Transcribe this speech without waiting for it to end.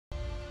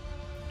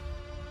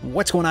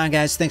What's going on,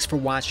 guys? Thanks for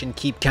watching.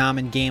 Keep calm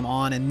and game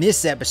on. In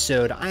this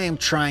episode, I am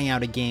trying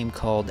out a game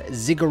called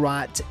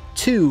Ziggurat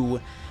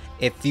 2.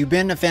 If you've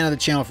been a fan of the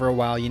channel for a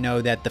while, you know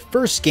that the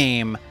first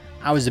game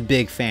I was a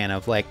big fan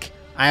of. Like,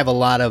 I have a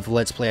lot of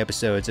Let's Play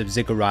episodes of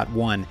Ziggurat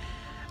 1,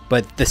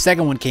 but the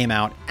second one came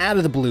out out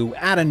of the blue,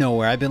 out of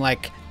nowhere. I've been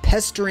like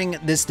pestering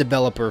this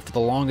developer for the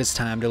longest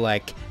time to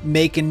like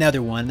make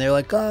another one. They're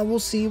like, oh, we'll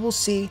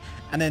see.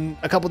 And then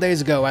a couple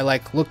days ago, I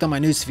like looked on my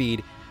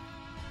newsfeed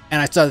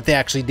and I saw that they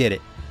actually did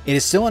it. It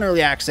is still in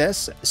early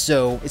access,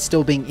 so it's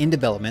still being in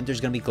development.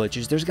 There's going to be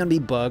glitches, there's going to be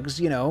bugs,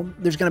 you know,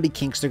 there's going to be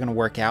kinks they're going to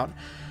work out.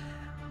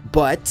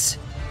 But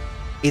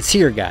it's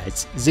here,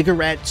 guys.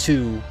 Ziggurat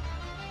 2,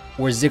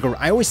 or Ziggurat.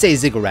 I always say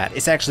Ziggurat.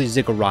 It's actually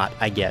Ziggurat,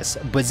 I guess.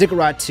 But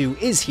Ziggurat 2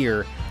 is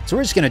here, so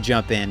we're just going to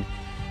jump in.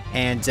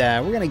 And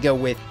we're going to go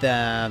with...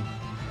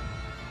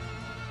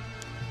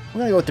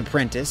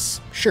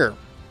 Apprentice. Sure.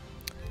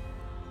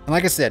 And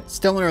like I said,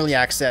 still in early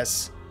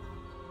access.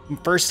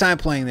 First time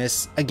playing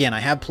this. Again, I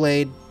have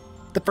played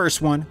the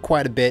first one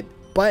quite a bit,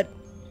 but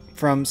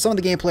from some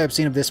of the gameplay I've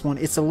seen of this one,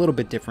 it's a little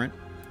bit different.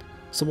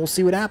 So we'll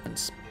see what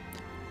happens.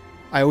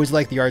 I always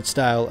like the art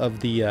style of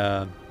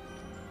the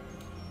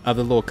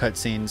little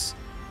cutscenes.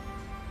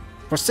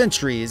 For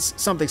centuries,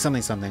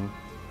 something.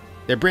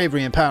 Their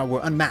bravery and power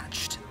were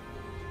unmatched.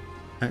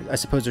 I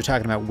suppose they're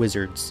talking about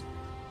wizards.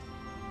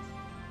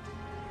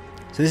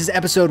 So this is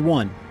episode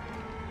 1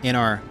 in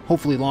our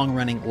hopefully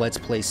long-running Let's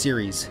Play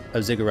series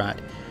of Ziggurat.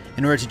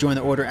 In order to join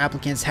the order,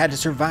 applicants had to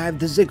survive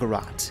the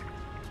Ziggurat,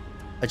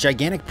 a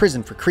gigantic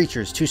prison for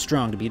creatures too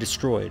strong to be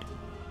destroyed.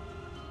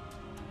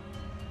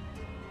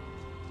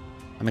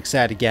 I'm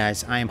excited,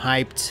 guys. I am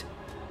hyped.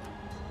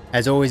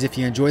 As always, if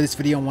you enjoy this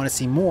video and want to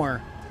see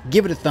more,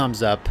 give it a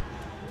thumbs up.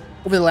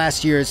 Over the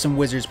last years, some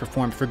wizards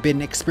performed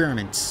forbidden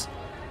experiments,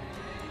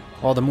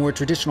 while the more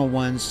traditional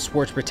ones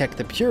swore to protect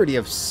the purity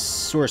of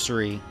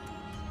sorcery.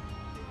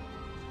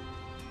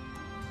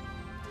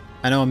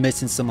 I know I'm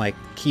missing some like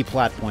key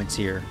plot points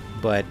here,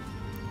 but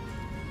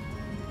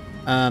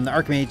the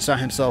Archmage saw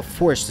himself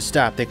forced to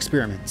stop the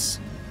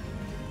experiments,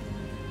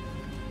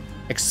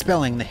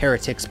 expelling the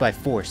heretics by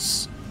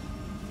force.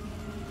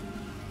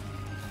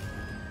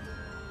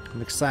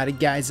 I'm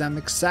excited, guys. I'm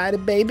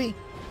excited, baby.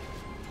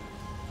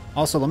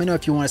 Also, let me know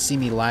if you want to see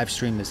me live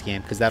stream this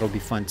game, because that'll be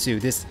fun too.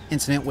 This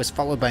incident was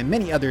followed by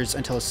many others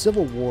until a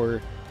civil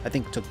war, I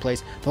think, took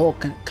place. The whole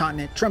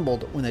continent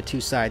trembled when the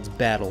two sides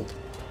battled.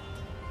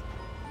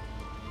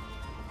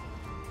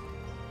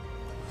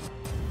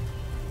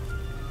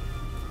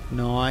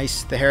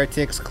 Nice. The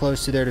heretics,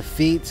 close to their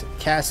defeat,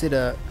 casted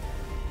a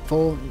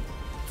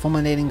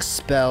fulminating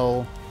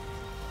spell.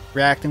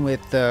 Reacting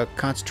with the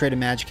concentrated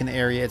magic in the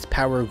area, its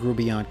power grew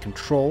beyond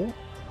control.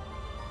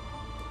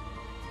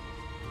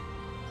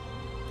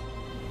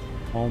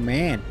 Oh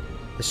man.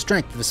 The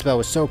strength of the spell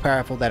was so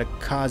powerful that it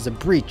caused a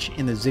breach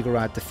in the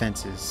Ziggurat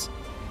defenses.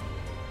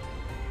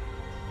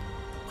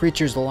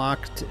 Creatures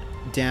locked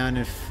down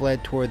and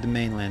fled toward the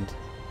mainland.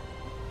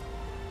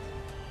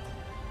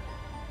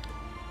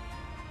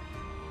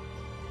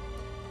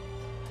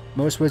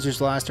 Most wizards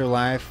lost their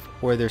life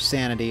or their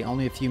sanity.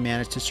 Only a few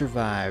managed to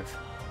survive.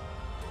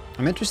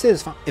 I'm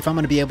interested if I'm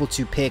going to be able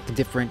to pick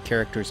different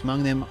characters.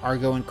 Among them,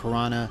 Argo and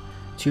Corina,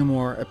 two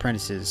more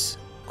apprentices.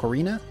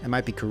 Corina? It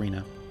might be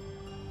Corina.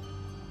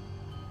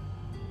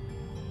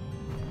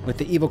 With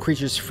the evil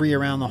creatures free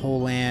around the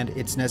whole land,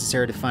 it's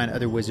necessary to find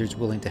other wizards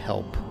willing to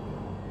help.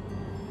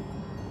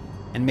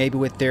 And maybe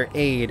with their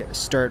aid,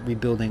 start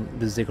rebuilding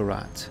the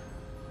Ziggurat.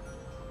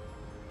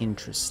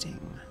 Interesting.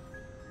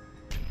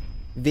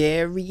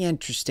 Very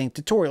interesting.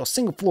 Tutorial.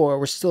 Single floor.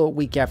 We're still a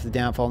week after the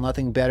downfall.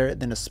 Nothing better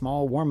than a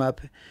small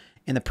warm-up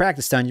in the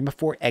practice dungeon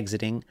before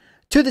exiting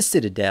to the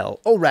Citadel.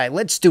 Alright,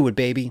 let's do it,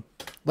 baby.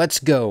 Let's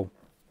go.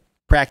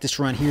 Practice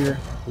run, here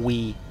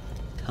we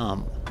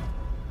come.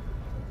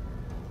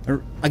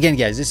 Again,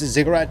 guys, this is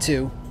Ziggurat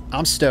 2.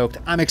 I'm stoked.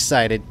 I'm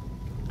excited.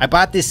 I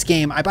bought this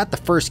game. I bought the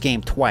first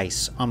game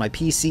twice on my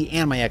PC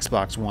and my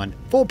Xbox One.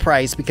 Full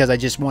price because I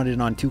just wanted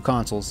it on 2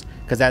 consoles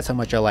because that's how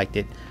much I liked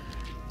it.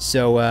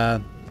 So,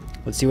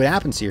 let's see what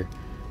happens here.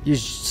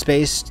 Use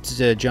space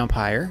to jump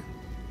higher.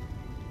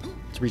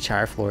 To reach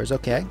higher floors.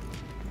 Okay.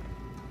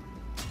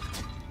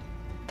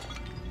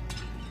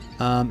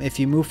 If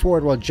you move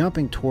forward while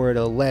jumping toward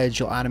a ledge,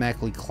 you'll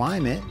automatically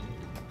climb it.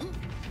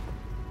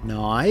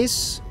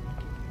 Nice.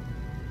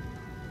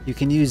 You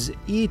can use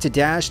E to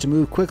dash to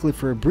move quickly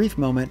for a brief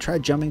moment. Try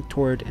jumping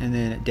toward and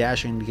then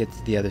dashing to get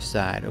to the other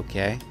side.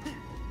 Okay.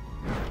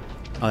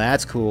 Oh,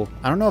 that's cool.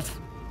 I don't know if...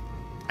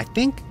 I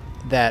think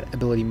that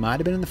ability might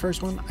have been in the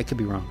first one. I could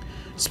be wrong.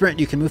 Sprint.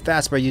 You can move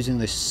fast by using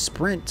the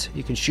sprint.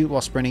 You can shoot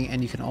while sprinting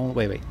and you can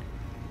only... Wait.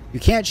 You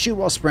can't shoot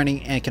while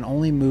sprinting and can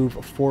only move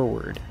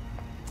forward.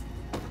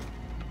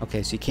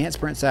 Okay, so you can't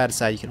sprint side to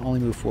side. You can only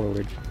move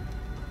forward.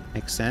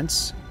 Makes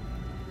sense.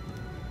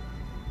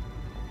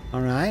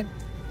 Alright.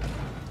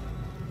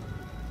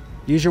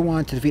 Use your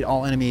wand to defeat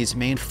all enemies.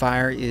 Main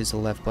fire is the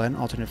left button.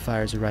 Alternate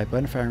fire is the right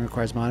button. Firing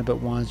requires mana, but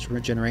wands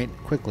regenerate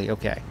quickly.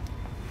 Okay.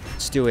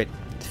 Let's do it.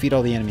 Defeat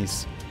all the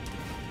enemies.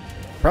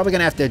 Probably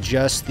gonna have to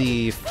adjust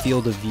the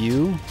field of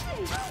view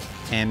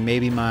and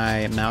maybe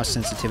my mouse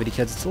sensitivity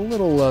because it's a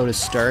little low to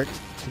start.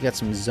 We got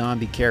some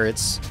zombie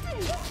carrots.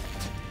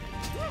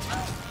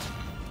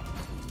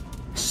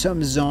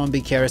 Some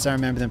zombie carrots. I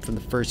remember them from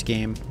the first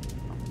game.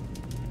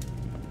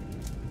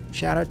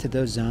 Shout out to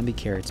those zombie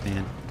carrots,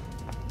 man.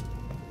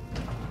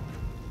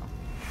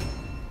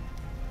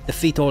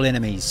 Defeat all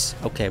enemies.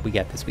 Okay, we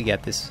got this. We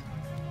got this.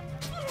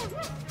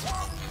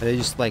 Are they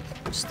just like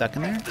stuck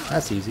in there?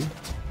 That's easy.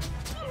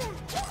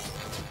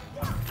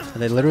 Are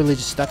they literally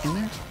just stuck in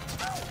there?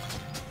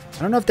 I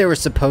don't know if they were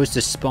supposed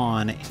to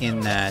spawn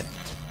in that.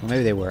 Well,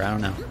 maybe they were. I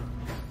don't know.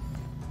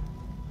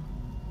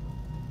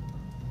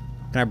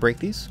 Can I break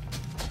these?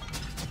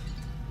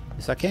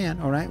 Yes, I can.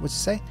 Alright, what's it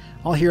say?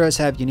 All heroes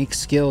have unique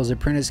skills.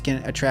 Apprentice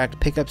can attract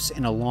pickups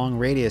in a long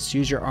radius.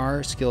 Use your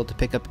R skill to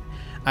pick up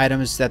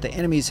items that the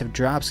enemies have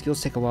dropped.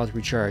 Skills take a while to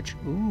recharge.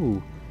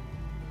 Ooh.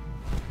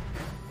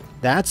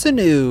 That's a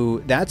new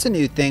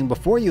thing.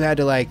 Before you had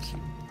to like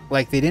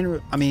they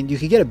didn't, I mean, you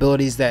could get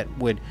abilities that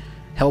would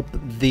help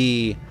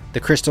the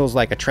crystals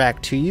like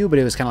attract to you, but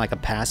it was kind of like a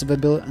passive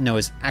ability. No,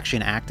 it's actually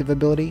an active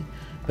ability.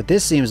 But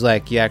this seems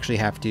like you actually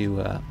have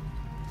to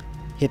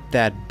hit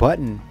that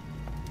button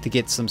to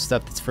get some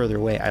stuff that's further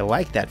away. I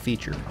like that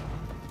feature.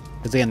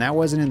 Because again, that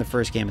wasn't in the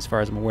first game as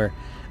far as I'm aware.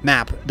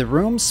 Map. The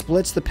room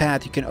splits the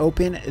path. You can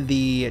open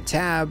the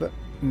tab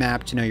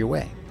map to know your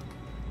way.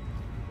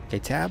 Okay,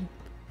 tab.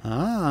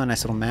 Ah,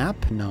 nice little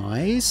map.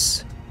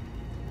 Nice.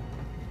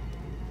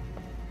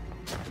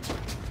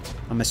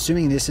 I'm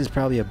assuming this is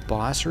probably a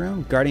boss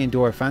room. Guardian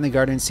door. Find the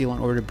guardian seal in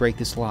order to break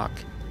this lock.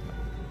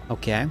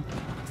 Okay.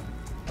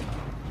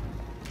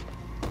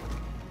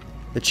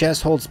 The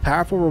chest holds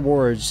powerful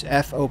rewards.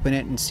 F, open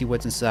it and see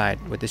what's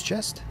inside. With this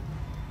chest?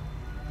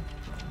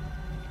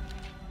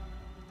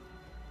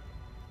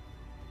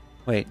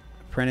 Wait,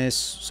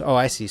 apprentice. Oh,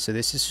 I see. So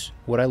this is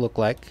what I look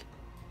like.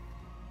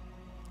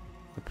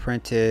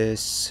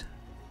 Apprentice.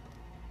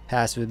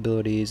 Passive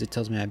abilities. It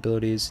tells me my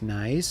abilities.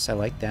 Nice. I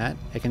like that.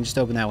 I can just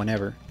open that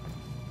whenever.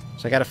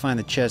 So I gotta find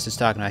the chest it's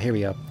talking about. Here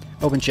we go.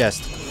 Open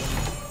chest.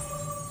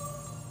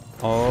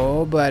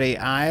 Oh, buddy.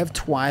 Eye of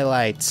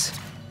Twilight.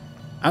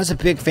 I was a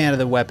big fan of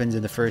the weapons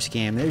in the first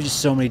game. There's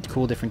just so many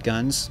cool different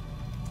guns.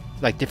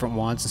 Like different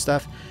wands and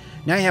stuff.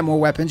 Now you have more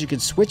weapons. You can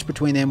switch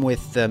between them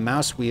with the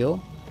mouse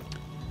wheel.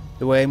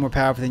 They're way more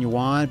powerful than your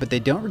wand, but they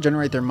don't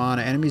regenerate their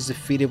mana. Enemies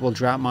defeated will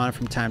drop mana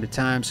from time to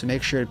time, so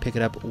make sure to pick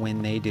it up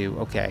when they do.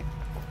 Okay.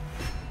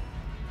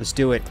 Let's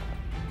do it.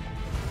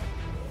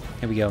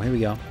 Here we go. Here we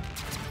go.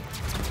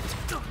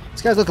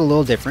 These guys look a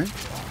little different.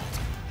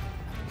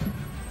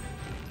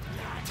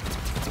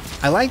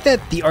 I like that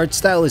the art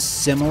style is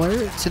similar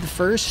to the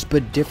first,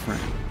 but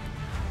different.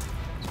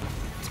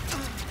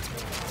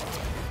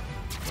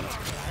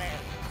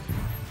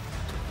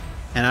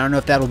 And I don't know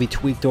if that'll be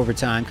tweaked over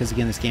time, because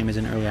again, this game is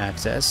in early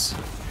access.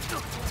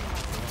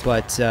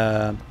 But,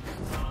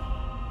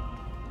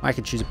 I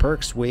can choose a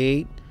perk.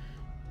 Sweet.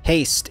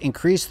 Haste.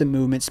 Increase the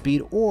movement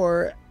speed,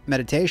 or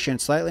meditation.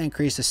 Slightly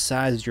increase the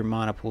size of your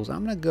mana pools.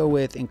 I'm going to go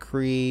with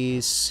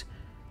increase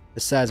the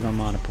size of my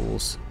mana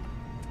pools.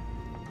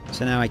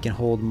 So now I can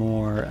hold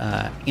more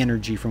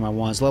energy for my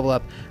wands. Level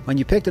up. When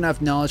you picked enough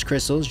knowledge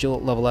crystals,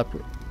 you'll level up,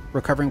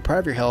 recovering part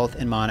of your health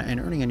and mana and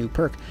earning a new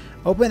perk.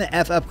 Open the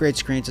F upgrade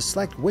screen to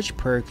select which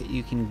perk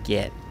you can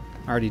get.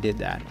 I already did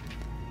that.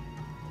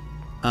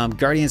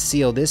 Guardian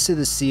seal. This is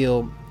the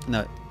seal.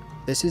 No,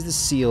 this is the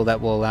seal that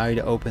will allow you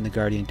to open the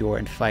Guardian door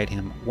and fight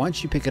him.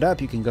 Once you pick it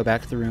up, you can go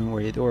back to the room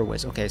where your door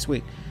was. Okay,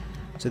 sweet.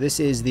 So this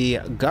is the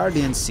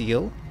Guardian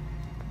seal.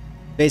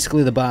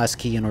 Basically the boss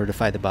key in order to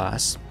fight the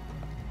boss.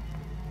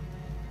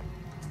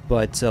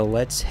 But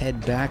let's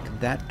head back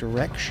that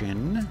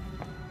direction.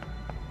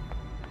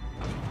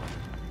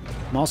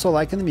 I'm also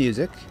liking the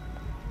music.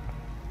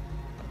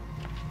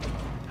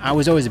 I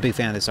was always a big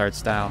fan of this art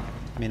style.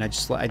 I mean, I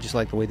just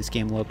like the way this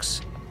game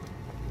looks.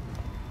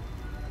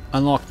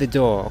 Unlock the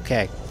door.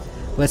 Okay.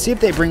 Let's see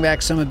if they bring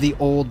back some of the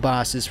old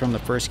bosses from the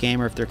first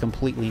game or if they're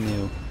completely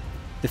new.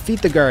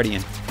 Defeat the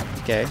Guardian.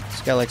 Okay.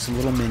 It's got like some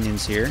little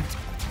minions here.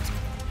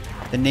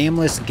 The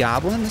Nameless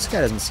Goblin. This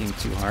guy doesn't seem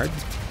too hard.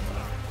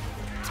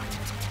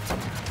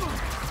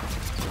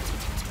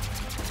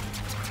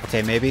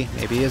 Okay, maybe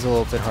he is a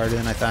little bit harder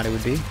than I thought it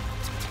would be.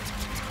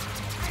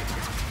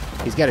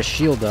 He's got a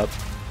shield up.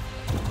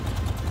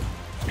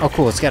 Oh,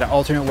 cool. It's got an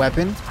alternate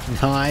weapon.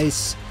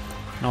 Nice.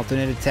 An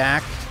alternate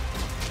attack.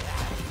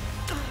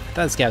 I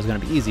thought this guy was going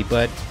to be easy,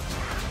 but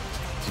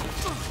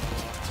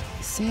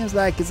it seems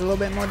like it's a little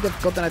bit more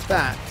difficult than I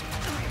thought.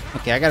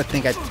 Okay, I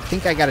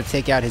think I gotta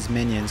take out his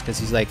minions because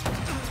he's like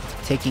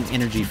taking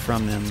energy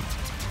from them.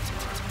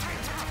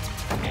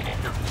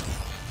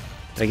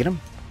 Did I get him?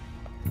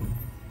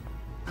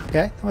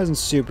 Okay, that wasn't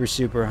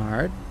super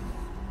hard.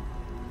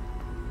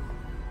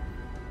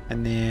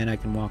 And then I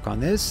can walk on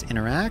this,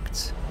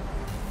 interact.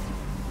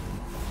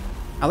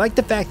 I like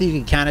the fact that you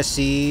can kind of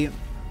see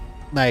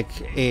like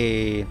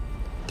a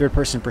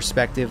third-person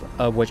perspective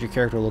of what your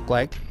character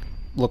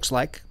looks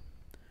like.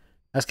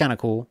 That's kind of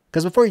cool.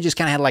 Because before you just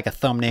kind of had like a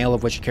thumbnail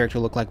of what your character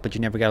looked like, but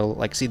you never got to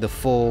like see the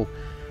full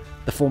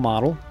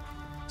model.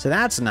 So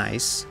that's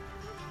nice.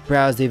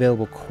 Browse the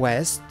available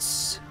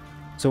quests.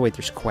 So wait,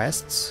 there's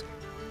quests?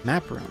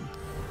 Map room.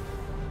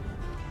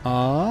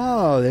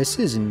 Oh, this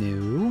is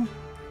new.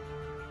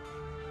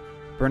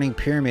 Burning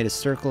Pyramid, a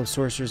circle of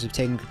sorcerers have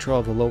taken control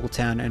of the local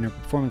town and are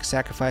performing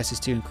sacrifices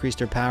to increase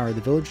their power.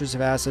 The villagers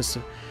have asked us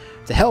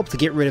to help to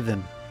get rid of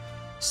them.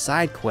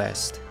 Side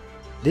quest.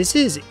 This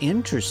is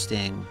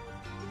interesting.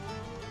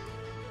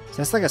 So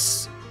that's like a...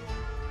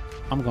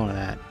 I'm going to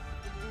that.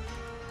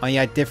 Oh,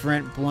 you got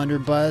different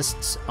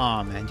blunderbusts.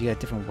 Oh, man, you got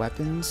different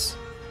weapons.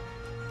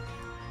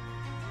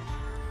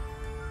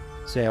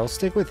 So yeah, I'll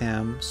stick with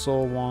him.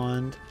 Soul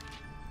Wand.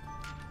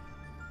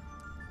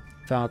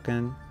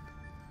 Falcon.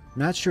 I'm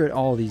not sure what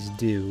all these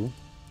do.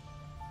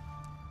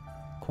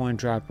 Coin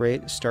drop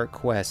rate. Start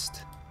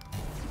quest.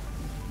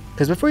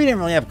 Because before you didn't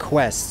really have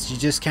quests. You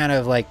just kind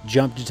of like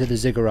jumped into the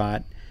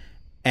Ziggurat.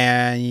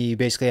 And you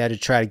basically had to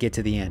try to get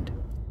to the end.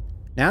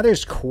 Now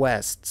there's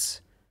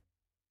quests.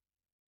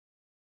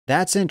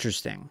 That's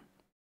interesting.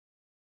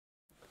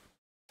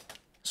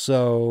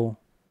 So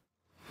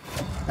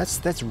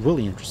that's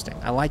really interesting.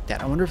 I like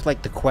that. I wonder if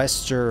like the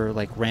quests are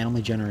like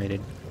randomly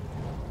generated.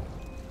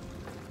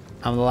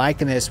 I'm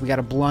liking this. We got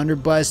a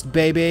blunderbuss,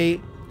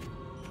 baby.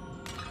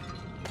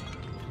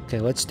 Okay,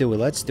 let's do it.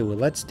 Let's do it.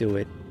 Let's do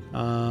it.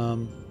 A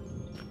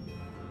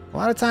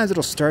lot of times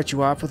it'll start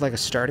you off with like a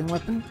starting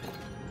weapon.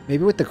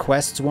 Maybe with the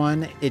quests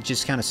one, it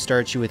just kind of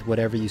starts you with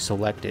whatever you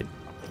selected.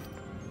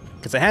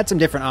 Because I had some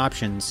different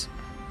options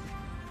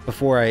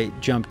before I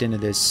jumped into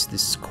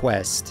this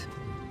quest.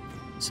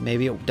 So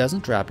maybe it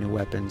doesn't drop new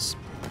weapons.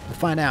 We'll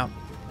find out.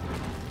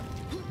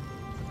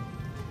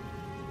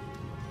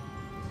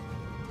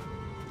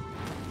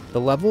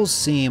 The levels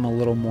seem a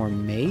little more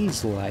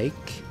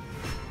maze-like.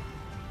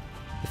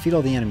 Defeat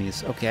all the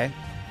enemies. Okay.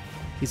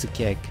 Piece of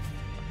cake.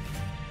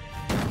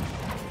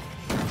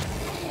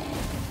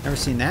 Never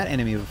seen that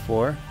enemy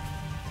before.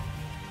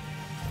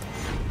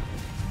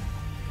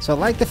 So I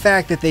like the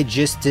fact that they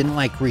just didn't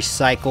like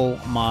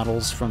recycle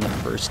models from the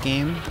first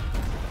game.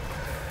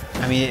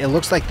 I mean, it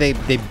looks like they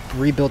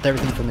rebuilt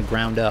everything from the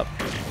ground up.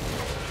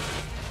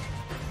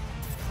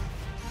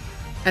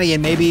 And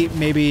again,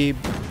 maybe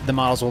the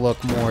models will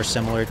look more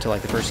similar to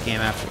like the first game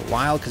after a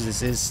while, because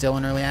this is still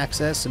in early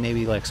access. So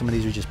maybe like some of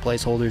these are just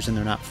placeholders and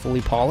they're not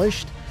fully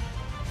polished.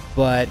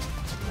 But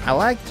I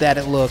like that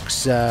it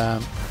looks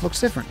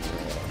different.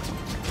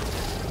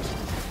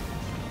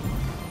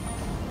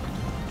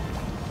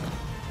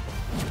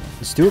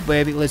 Let's do it,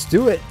 baby. Let's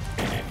do it.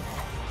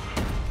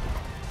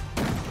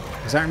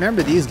 Because I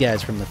remember these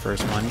guys from the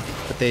first one,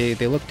 but they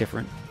look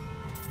different.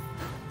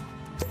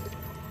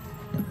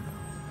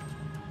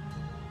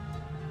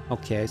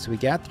 Okay, so we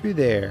got through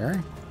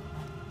there.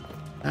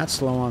 Not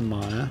slow on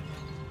mana.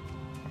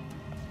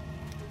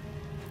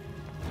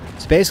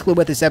 So basically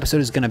what this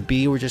episode is going to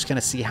be, we're just going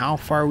to see how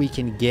far we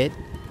can get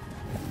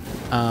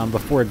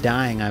before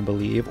dying, I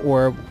believe.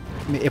 Or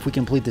if we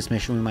complete this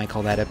mission, we might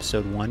call that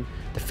episode 1.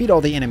 Defeat all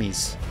the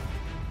enemies.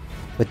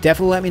 But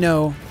definitely let me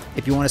know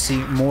if you want to see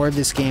more of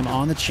this game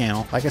on the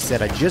channel. Like I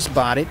said, I just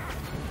bought it.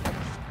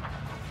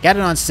 Got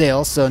it on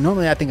sale, so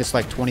normally I think it's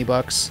like 20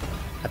 bucks.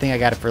 I think I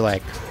got it for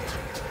like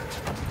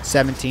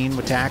 17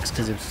 with tax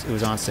because it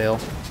was on sale.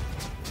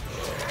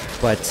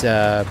 But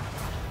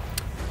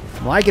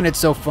I'm liking it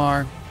so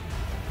far.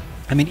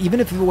 I mean, even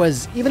if it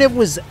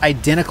was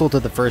identical to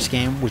the first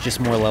game with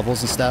just more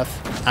levels and stuff,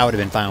 I would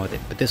have been fine with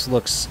it. But this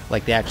looks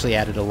like they actually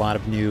added a lot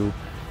of new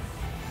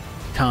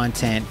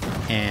content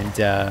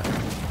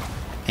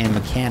and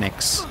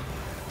mechanics.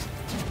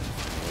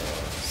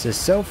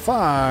 So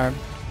far,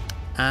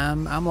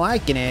 I'm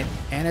liking it,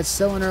 and it's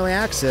still in early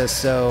access,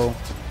 so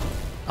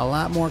a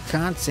lot more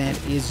content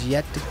is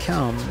yet to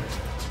come.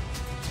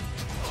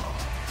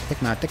 Take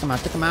them out, take them out,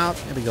 take them out.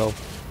 There we go.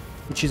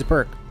 We choose a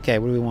perk. Okay,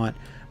 what do we want?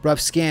 Rough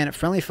skin,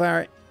 friendly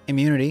fire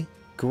immunity,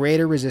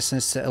 greater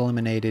resistance to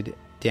elemental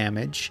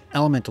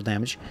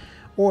damage,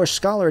 or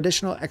scholar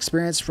additional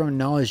experience from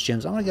knowledge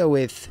gems. I'm gonna go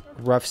with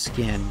rough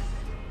skin,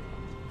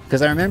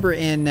 because I remember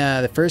in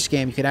the first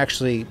game you could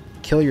actually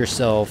kill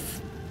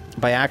yourself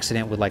by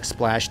accident with like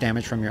splash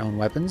damage from your own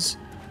weapons.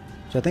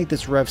 So I think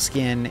this rough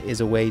skin is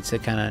a way to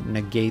kind of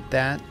negate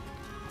that.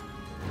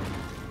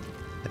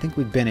 I think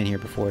we've been in here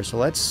before, so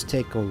let's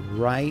take a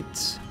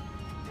right.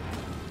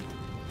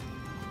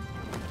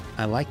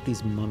 I like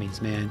these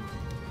mummies, man.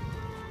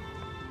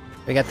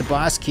 We got the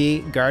boss key.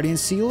 Guardian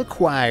seal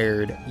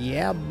acquired.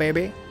 Yeah,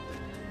 baby.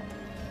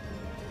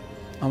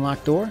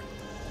 Unlock door.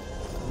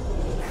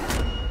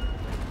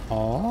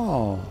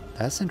 Oh,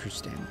 that's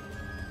interesting.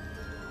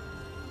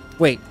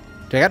 Wait,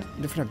 do I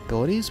got different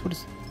abilities? What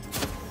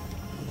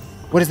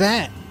is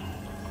that?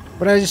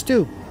 What did I just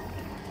do?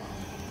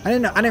 I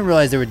didn't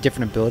realize there were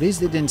different abilities.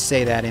 They didn't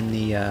say that in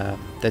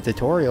the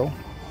tutorial.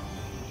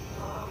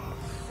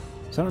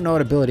 So I don't know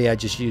what ability I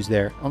just used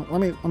there.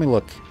 Let me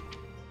look.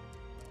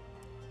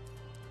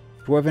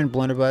 Dwarven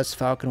Blunderbuss,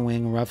 Falcon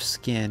Wing, Rough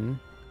Skin.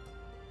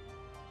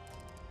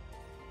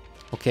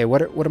 Okay,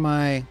 what are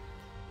my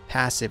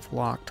passive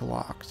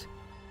locked?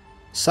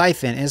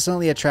 Siphon,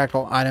 instantly attract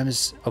all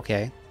items.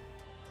 Okay.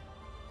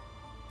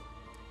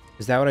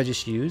 Is that what I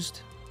just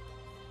used?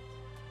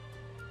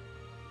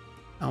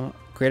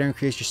 Greater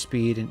increase your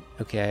speed and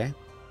okay.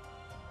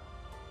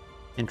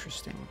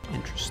 Interesting.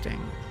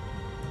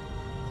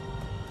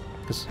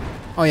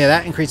 Oh yeah,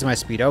 that increases my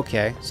speed.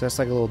 Okay, so that's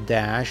like a little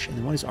dash. And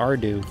then what does R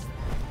do?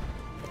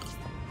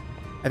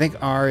 I think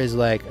R is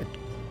like,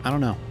 I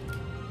don't know.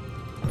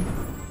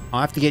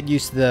 I'll have to get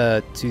used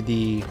to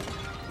the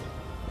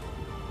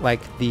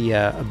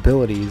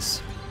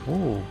abilities.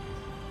 Ooh.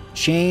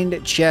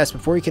 Chained chest.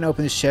 Before you can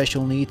open this chest,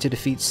 you'll need to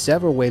defeat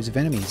several waves of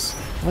enemies.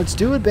 Let's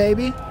do it,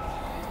 baby.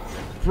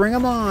 Bring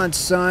them on,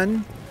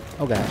 son.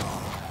 Oh, God.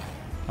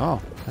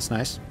 Oh, that's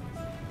nice.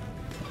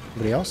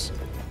 Anybody else?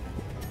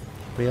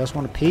 Anybody else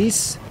want a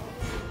piece?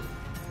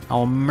 I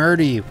will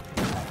murder you.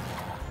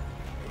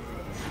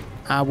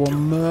 I will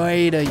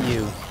murder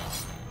you.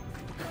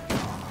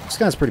 This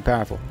gun's pretty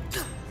powerful.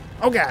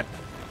 Oh, God.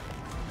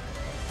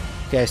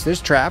 Okay, so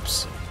there's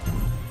traps.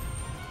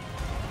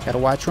 Gotta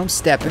watch where I'm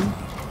stepping.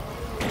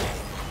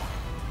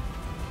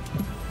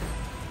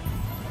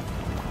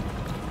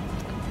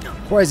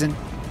 Poison.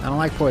 I don't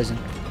like poison.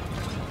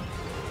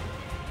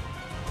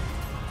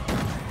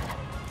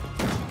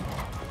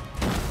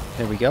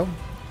 There we go.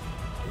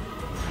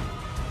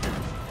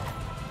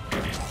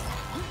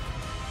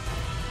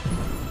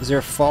 Is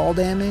there fall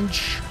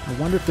damage? I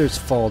wonder if there's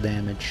fall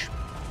damage.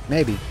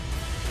 Maybe.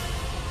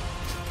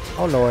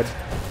 Oh, Lord.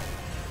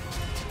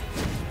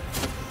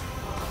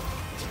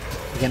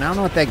 Again, I don't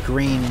know what that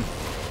green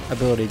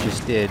ability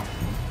just did.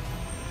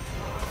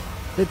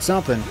 Did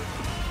something.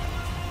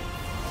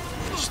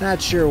 Just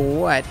not sure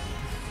what.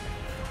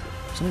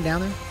 Something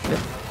down there? Yep.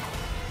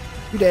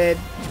 You dead.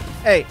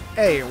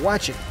 Hey,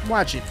 watch it.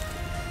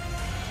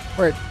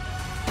 Where?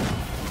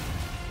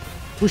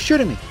 Who's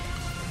shooting me?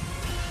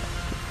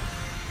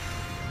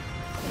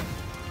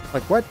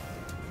 Like what?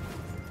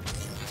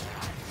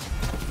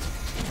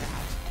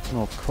 A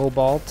little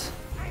cobalt.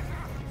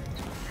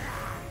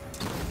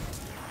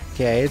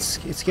 Okay, it's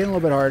getting a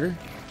little bit harder.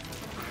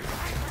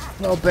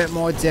 A little bit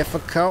more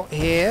difficult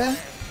here.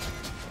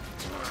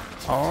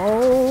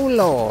 Oh,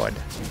 Lord.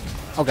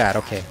 Oh, God,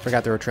 okay.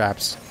 Forgot there were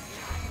traps.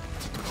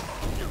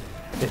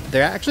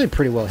 They're actually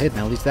pretty well hidden.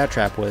 At least that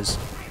trap was.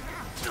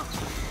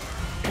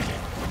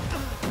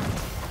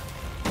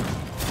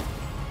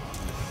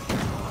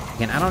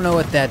 Again, I don't know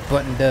what that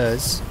button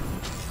does.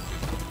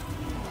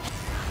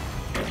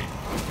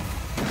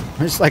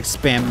 I'm just like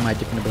spamming my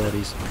different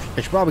abilities.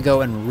 I should probably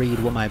go and read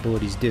what my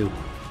abilities do.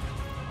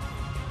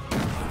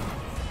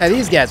 Hey,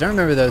 these guys. I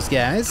remember those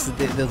guys.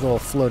 The little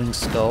floating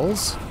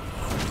skulls.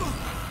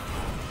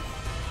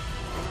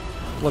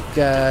 Look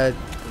a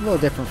little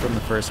different from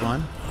the first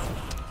one.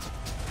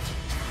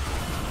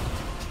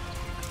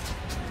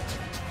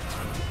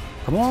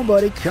 Come on,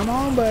 buddy. Come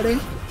on, buddy.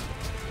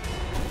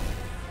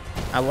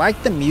 I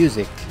like the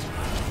music.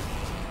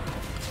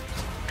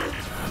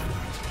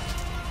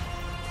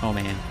 Oh,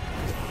 man.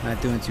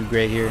 Not doing too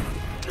great here.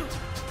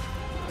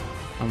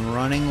 I'm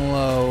running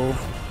low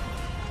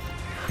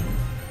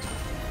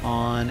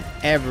on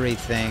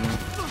everything.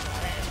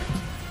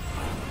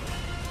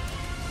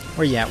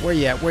 Where you at? Where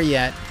you at? Where you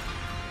at?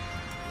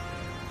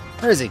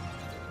 Where is he?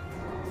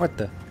 What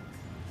the?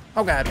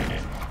 Oh, God.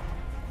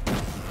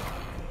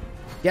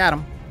 Got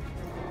him.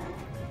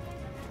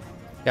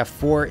 Got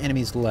 4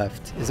 enemies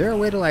left. Is there a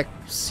way to, like,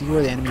 see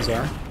where the enemies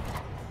are?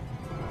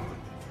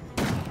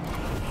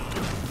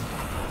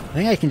 I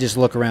think I can just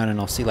look around and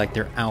I'll see, like,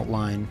 their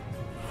outline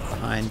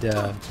behind,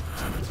 Yeah,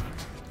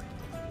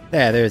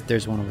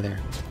 there's one over there.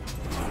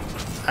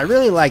 I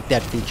really like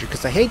that feature,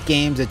 because I hate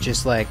games that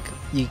just, like,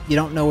 you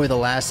don't know where the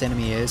last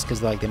enemy is,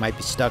 because, like, they might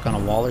be stuck on a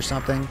wall or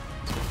something.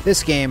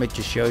 This game, it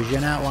just shows you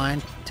an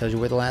outline, tells you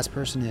where the last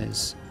person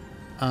is.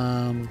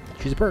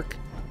 Choose a perk.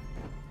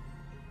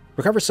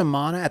 Recover some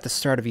mana at the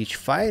start of each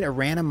fight. A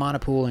random mana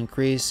pool will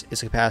increase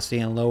its capacity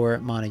and lower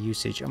mana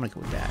usage. I'm going to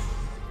go with that.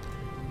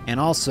 And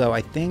also,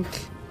 I think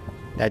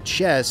that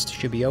chest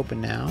should be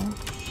open now.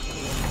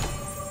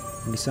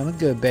 Give me something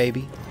good,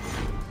 baby.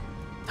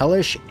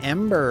 Hellish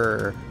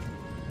Ember.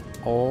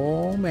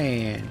 Oh,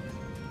 man.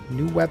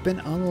 New weapon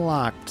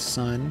unlocked,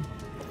 son.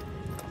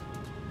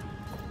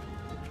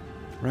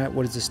 Right,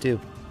 what does this do?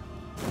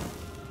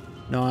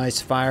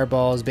 Nice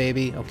fireballs,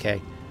 baby.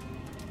 Okay.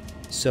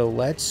 So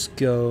let's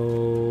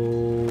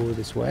go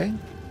this way.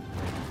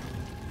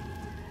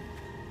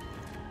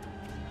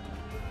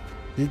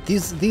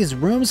 These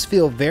rooms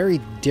feel very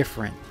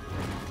different.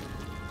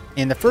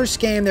 In the first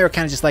game, they were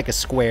kind of just like a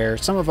square.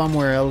 Some of them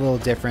were a little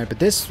different, but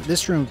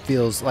this room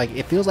feels like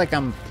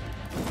I'm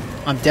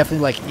definitely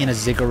like in a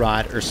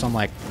ziggurat or some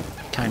like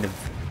kind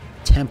of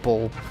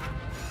temple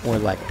or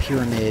like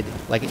pyramid.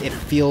 Like it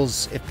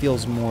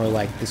feels more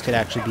like this could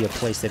actually be a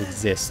place that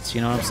exists.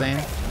 You know what I'm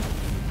saying?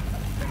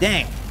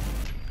 Dang.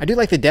 I do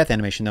like the death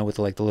animation though with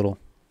the, like the little.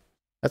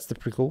 That's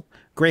pretty cool.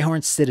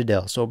 Greyhorn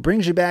Citadel. So it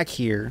brings you back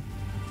here.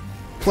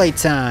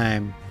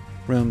 Playtime.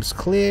 Rooms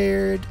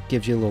cleared.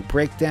 Gives you a little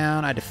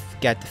breakdown. I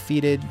got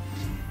defeated.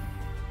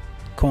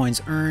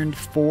 Coins earned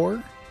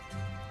 4.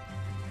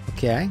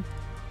 Okay.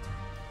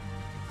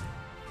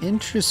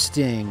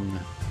 Interesting.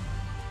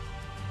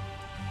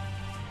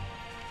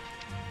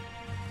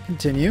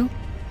 Continue.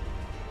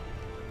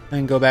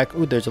 And go back.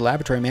 Ooh, there's a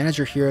laboratory.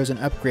 Manager heroes and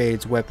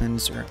upgrades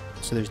weapons.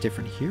 So there's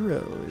different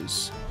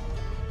heroes.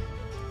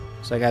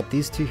 So I got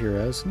these 2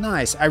 heroes.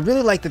 Nice. I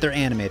really like that they're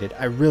animated.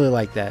 I really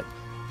like that.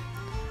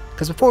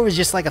 Because before it was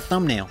just like a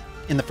thumbnail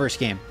in the first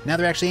game. Now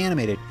they're actually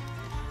animated.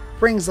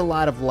 Brings a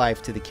lot of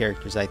life to the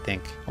characters, I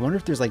think. I wonder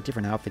if there's like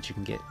different outfits you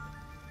can get.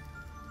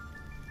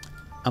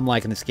 I'm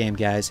liking this game,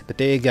 guys. But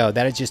there you go.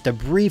 That is just a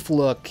brief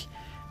look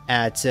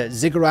at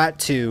Ziggurat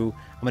 2.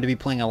 I'm going to be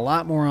playing a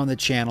lot more on the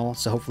channel.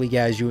 So hopefully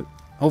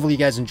you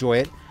guys enjoy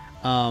it.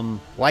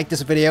 Like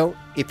this video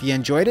if you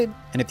enjoyed it.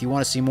 And if you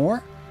want to see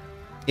more.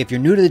 If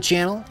you're new to the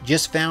channel,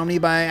 just found me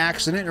by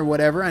accident or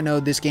whatever, I know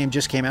this game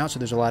just came out, so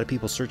there's a lot of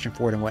people searching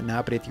for it and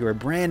whatnot, but if you are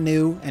brand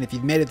new, and if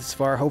you've made it this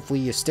far,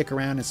 hopefully you stick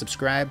around and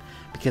subscribe,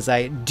 because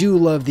I do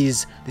love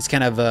these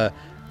kind of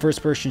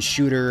first-person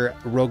shooter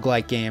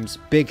roguelike games.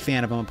 Big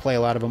fan of them. I play a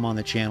lot of them on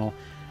the channel.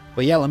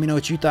 But yeah, let me know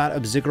what you thought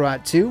of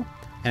Ziggurat 2,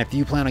 and if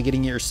you plan on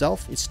getting it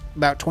yourself, it's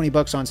about 20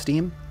 bucks on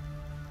Steam.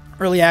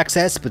 Early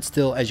access, but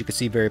still, as you can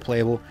see, very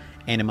playable,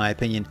 and in my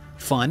opinion,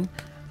 fun.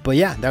 But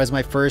yeah, that was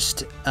my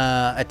first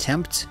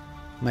attempt,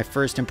 my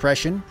first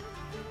impression,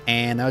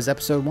 and that was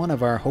episode 1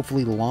 of our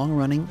hopefully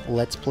long-running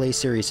Let's Play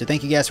series. So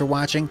thank you guys for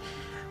watching,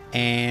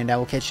 and I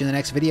will catch you in the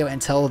next video.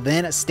 Until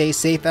then, stay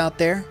safe out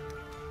there,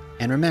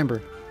 and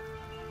remember,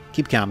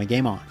 keep calm and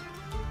game on.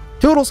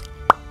 Toodles!